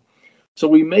Worley. So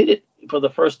we made it for the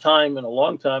first time in a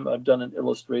long time. I've done an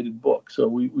illustrated book. So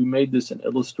we made this an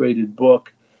illustrated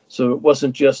book. So it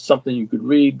wasn't just something you could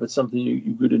read, but something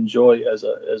you could enjoy as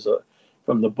a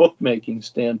from the bookmaking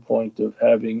standpoint of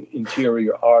having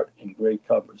interior art and great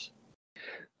covers.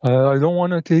 I don't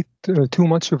want to take too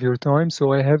much of your time,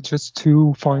 so I have just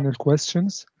two final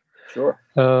questions. Sure.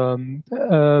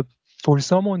 For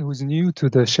someone who's new to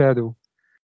the Shadow,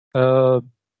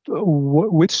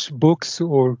 which books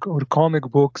or comic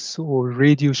books or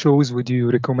radio shows would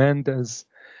you recommend as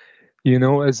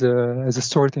a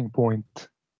starting point?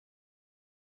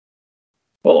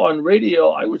 Well, on radio,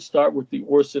 I would start with the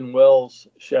Orson Welles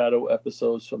Shadow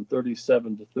episodes from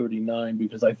 37 to 39,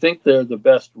 because I think they're the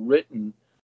best written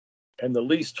and the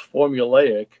least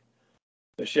formulaic.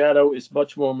 The Shadow is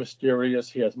much more mysterious.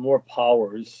 He has more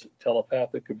powers,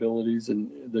 telepathic abilities,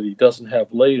 and that he doesn't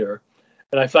have later.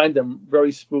 And I find them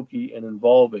very spooky and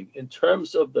involving. In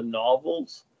terms of the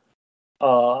novels,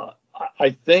 I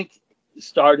think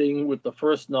starting with the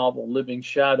first novel, Living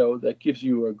Shadow, that gives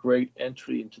you a great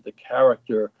entry into the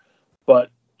character.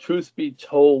 But truth be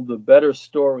told, the better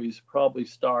stories probably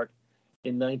start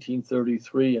in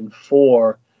 1933 and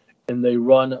 4, and they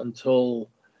run until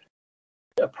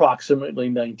approximately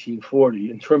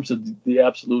 1940 in terms of the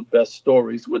absolute best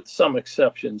stories, with some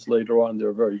exceptions later on.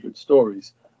 They're very good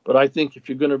stories. But I think if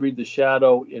you're going to read The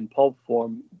Shadow in pulp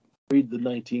form, read the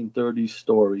 1930s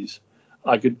stories.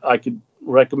 I could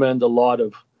recommend a lot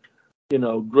of,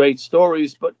 great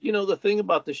stories. But, the thing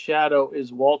about The Shadow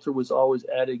is Walter was always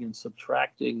adding and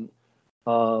subtracting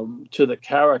to the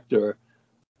character.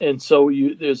 And so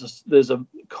there's a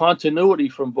continuity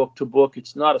from book to book.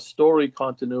 It's not a story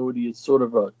continuity. It's sort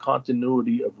of a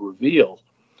continuity of reveal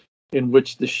in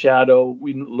which the Shadow,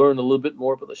 we learn a little bit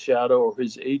more about the Shadow or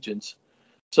his agents.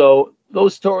 So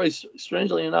those stories,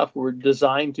 strangely enough, were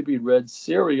designed to be read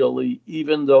serially,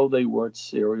 even though they weren't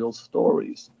serial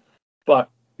stories. But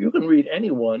you can read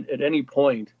any one at any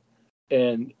point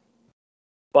and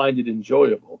find it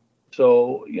enjoyable.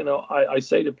 So, I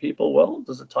say to people, well,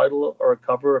 does a title or a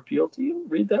cover appeal to you?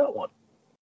 Read that one.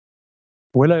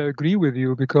 Well, I agree with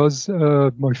you because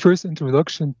my first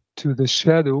introduction to The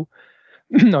Shadow,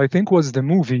 I think, was the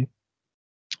movie.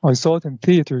 I saw it in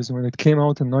theaters when it came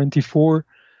out in 94.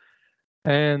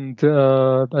 And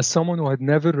as someone who had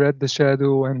never read The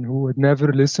Shadow and who had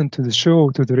never listened to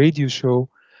the radio show,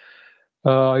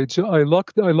 I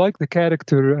like the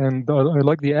character and I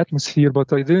like the atmosphere,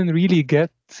 but I didn't really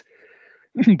get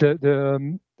I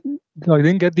didn't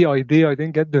get the idea. I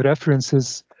didn't get the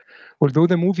references. Although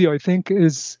the movie, I think,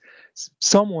 is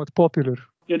somewhat popular.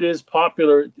 It is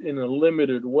popular in a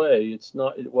limited way. It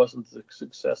wasn't the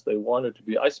success they wanted to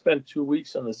be. I spent 2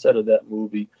 weeks on the set of that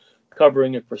movie,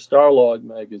 covering it for Starlog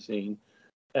magazine.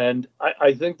 And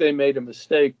I think they made a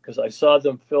mistake because I saw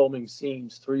them filming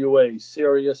scenes 3 ways: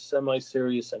 serious,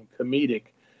 semi-serious, and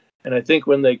comedic. And I think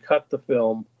when they cut the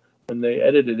film, when they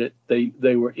edited it,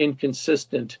 they were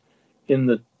inconsistent in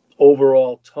the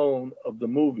overall tone of the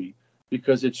movie,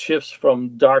 because it shifts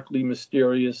from darkly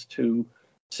mysterious to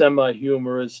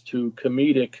semi-humorous to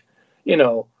comedic,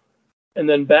 and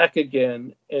then back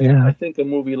again. And Yeah. I think a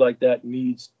movie like that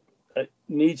needs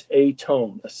a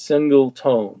tone, a single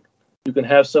tone. You can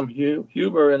have some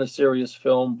humor in a serious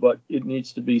film, but the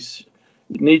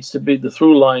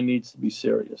through line needs to be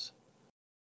serious.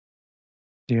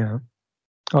 Yeah,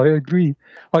 I agree.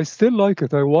 I still like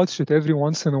it. I watch it every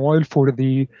once in a while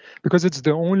because it's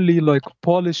the only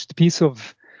polished piece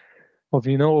of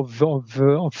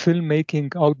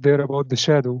filmmaking out there about The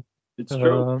Shadow. It's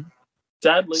true.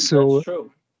 Sadly, that's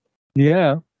true.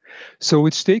 Yeah. So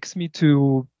which takes me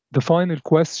to the final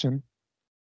question.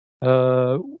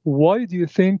 Why do you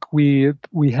think we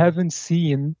haven't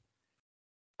seen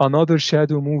another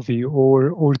Shadow movie,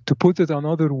 or to put it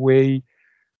another way,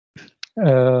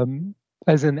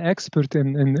 as an expert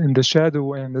in The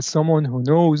Shadow and as someone who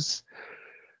knows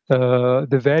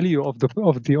the value of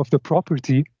the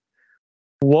property,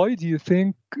 why do you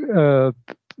think the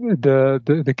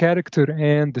character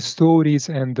and the stories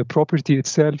and the property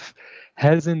itself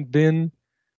hasn't been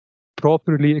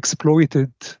properly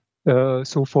exploited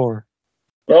so far?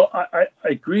 Well,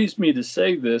 it grieves me to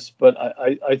say this, but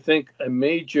I think a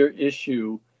major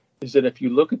issue is that if you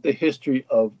look at the history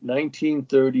of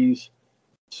 1930s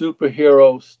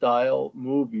superhero style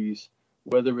movies,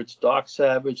 whether it's Doc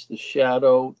Savage, The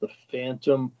Shadow, The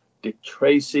Phantom, Dick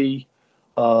Tracy,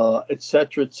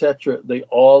 etc., they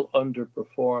all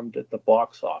underperformed at the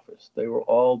box office. They were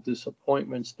all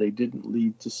disappointments. They didn't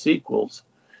lead to sequels.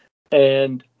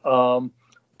 And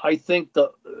I think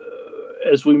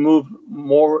as we move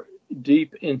more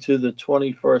deep into the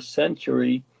 21st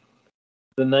century,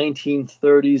 the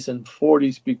 1930s and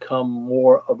 40s become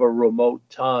more of a remote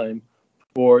time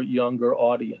for younger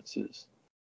audiences.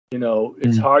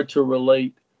 It's hard to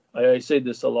relate. I say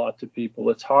this a lot to people.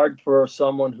 It's hard for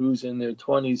someone who's in their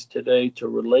 20s today to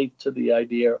relate to the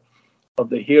idea of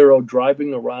the hero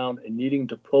driving around and needing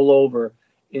to pull over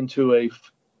into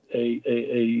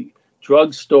a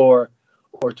drugstore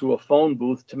or to a phone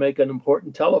booth to make an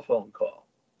important telephone call.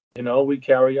 We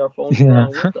carry our phones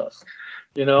around with us.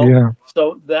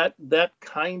 So that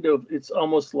kind of, it's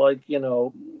almost like,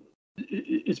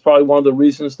 it's probably one of the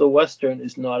reasons the Western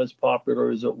is not as popular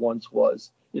as it once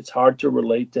was. It's hard to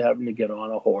relate to having to get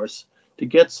on a horse to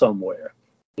get somewhere.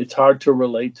 It's hard to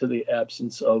relate to the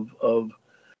absence of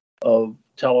of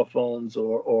telephones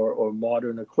or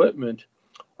modern equipment,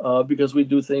 because we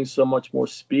do things so much more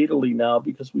speedily now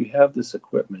because we have this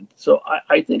equipment. So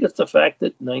I think it's the fact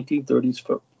that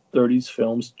 1930s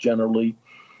films generally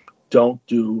don't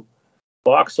do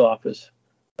box office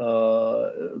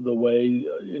the way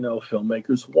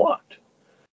filmmakers want.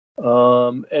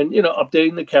 And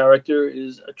updating the character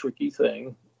is a tricky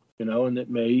thing, and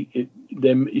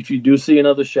then if you do see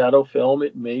another Shadow film,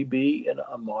 it may be in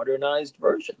a modernized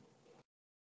version.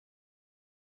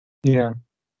 Yeah,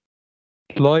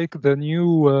 like the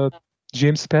new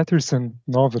James Patterson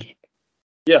novel.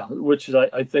 Yeah, which is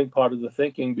I think part of the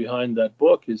thinking behind that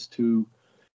book is to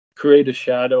create a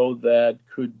Shadow that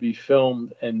could be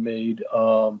filmed and made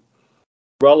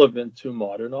relevant to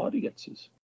modern audiences.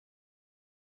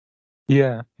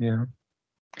 Yeah.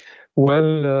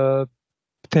 Well,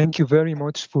 thank you very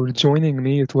much for joining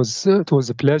me. It was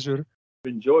a pleasure.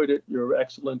 Enjoyed it. You're an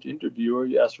excellent interviewer.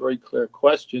 You ask very clear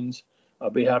questions. I'll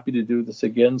be happy to do this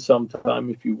again sometime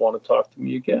if you want to talk to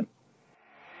me again.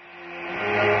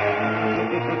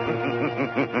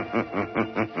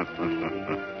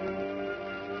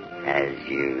 As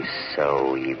you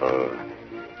sow evil,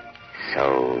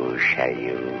 so shall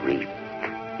you reap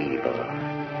evil.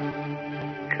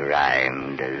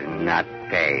 Crime does not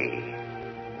pay.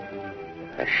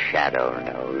 The Shadow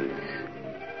knows.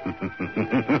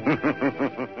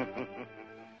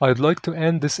 I'd like to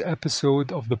end this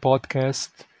episode of the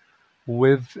podcast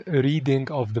with a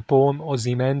reading of the poem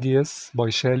Ozymandias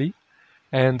by Shelley.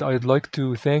 And I'd like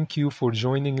to thank you for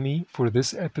joining me for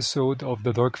this episode of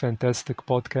the Dark Fantastic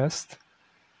podcast.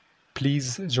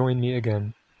 Please join me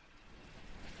again.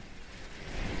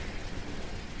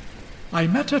 I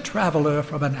met a traveler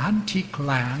from an antique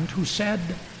land who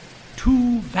said,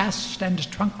 "Two vast and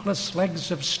trunkless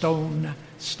legs of stone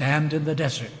stand in the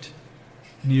desert.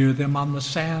 Near them on the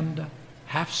sand,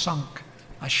 half sunk,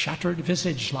 a shattered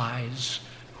visage lies,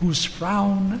 whose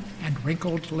frown and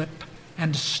wrinkled lip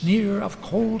and sneer of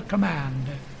cold command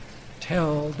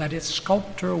tell that its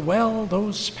sculptor well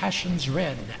those passions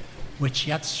read which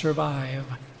yet survive,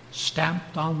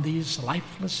 stamped on these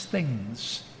lifeless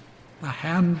things, the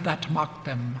hand that mocked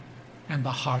them and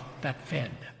the heart that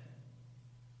fed."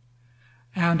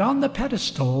 And on the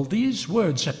pedestal these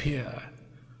words appear: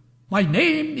 "My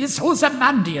name is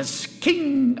Ozymandias,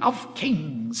 King of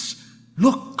Kings.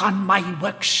 Look on my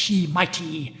works, ye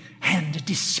mighty, and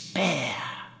despair."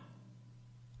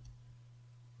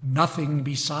 Nothing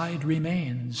beside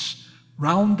remains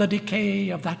round the decay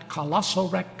of that colossal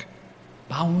wreck,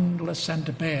 boundless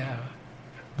and bare.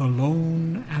 The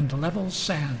lone and level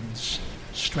sands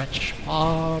stretch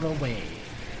far away.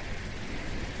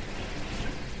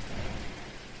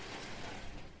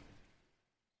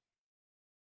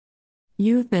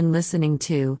 You've been listening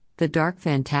to the Dark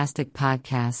Fantastic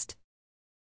Podcast.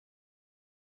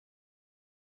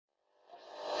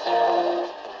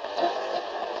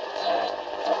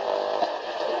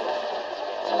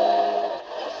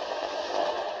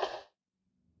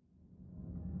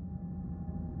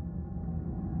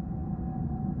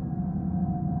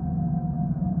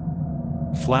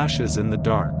 Flashes in the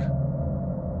dark.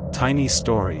 Tiny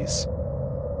stories.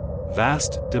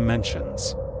 Vast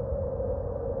dimensions.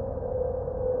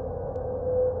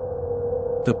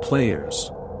 The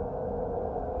players.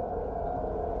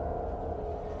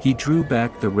 He drew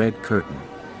back the red curtain.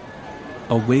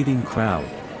 A waiting crowd.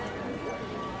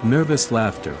 Nervous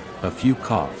laughter, a few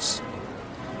coughs.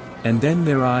 And then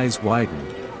their eyes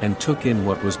widened and took in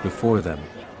what was before them.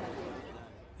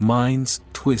 Minds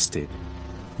twisted.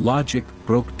 Logic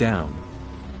broke down.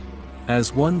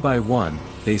 As one by one,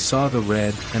 they saw the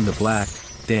red and the black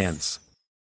dance,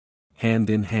 hand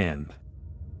in hand.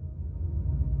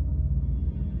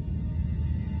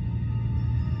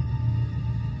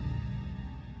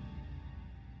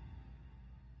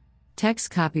 Text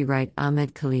copyright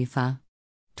Ahmed Khalifa.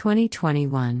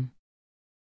 2021.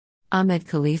 Ahmed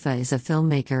Khalifa is a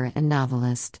filmmaker and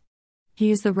novelist. He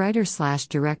is the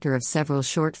writer/director of several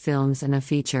short films and a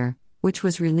feature, which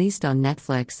was released on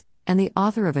Netflix, and the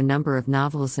author of a number of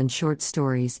novels and short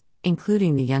stories,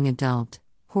 including the young adult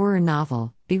horror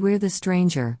novel, Beware the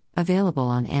Stranger, available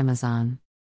on Amazon.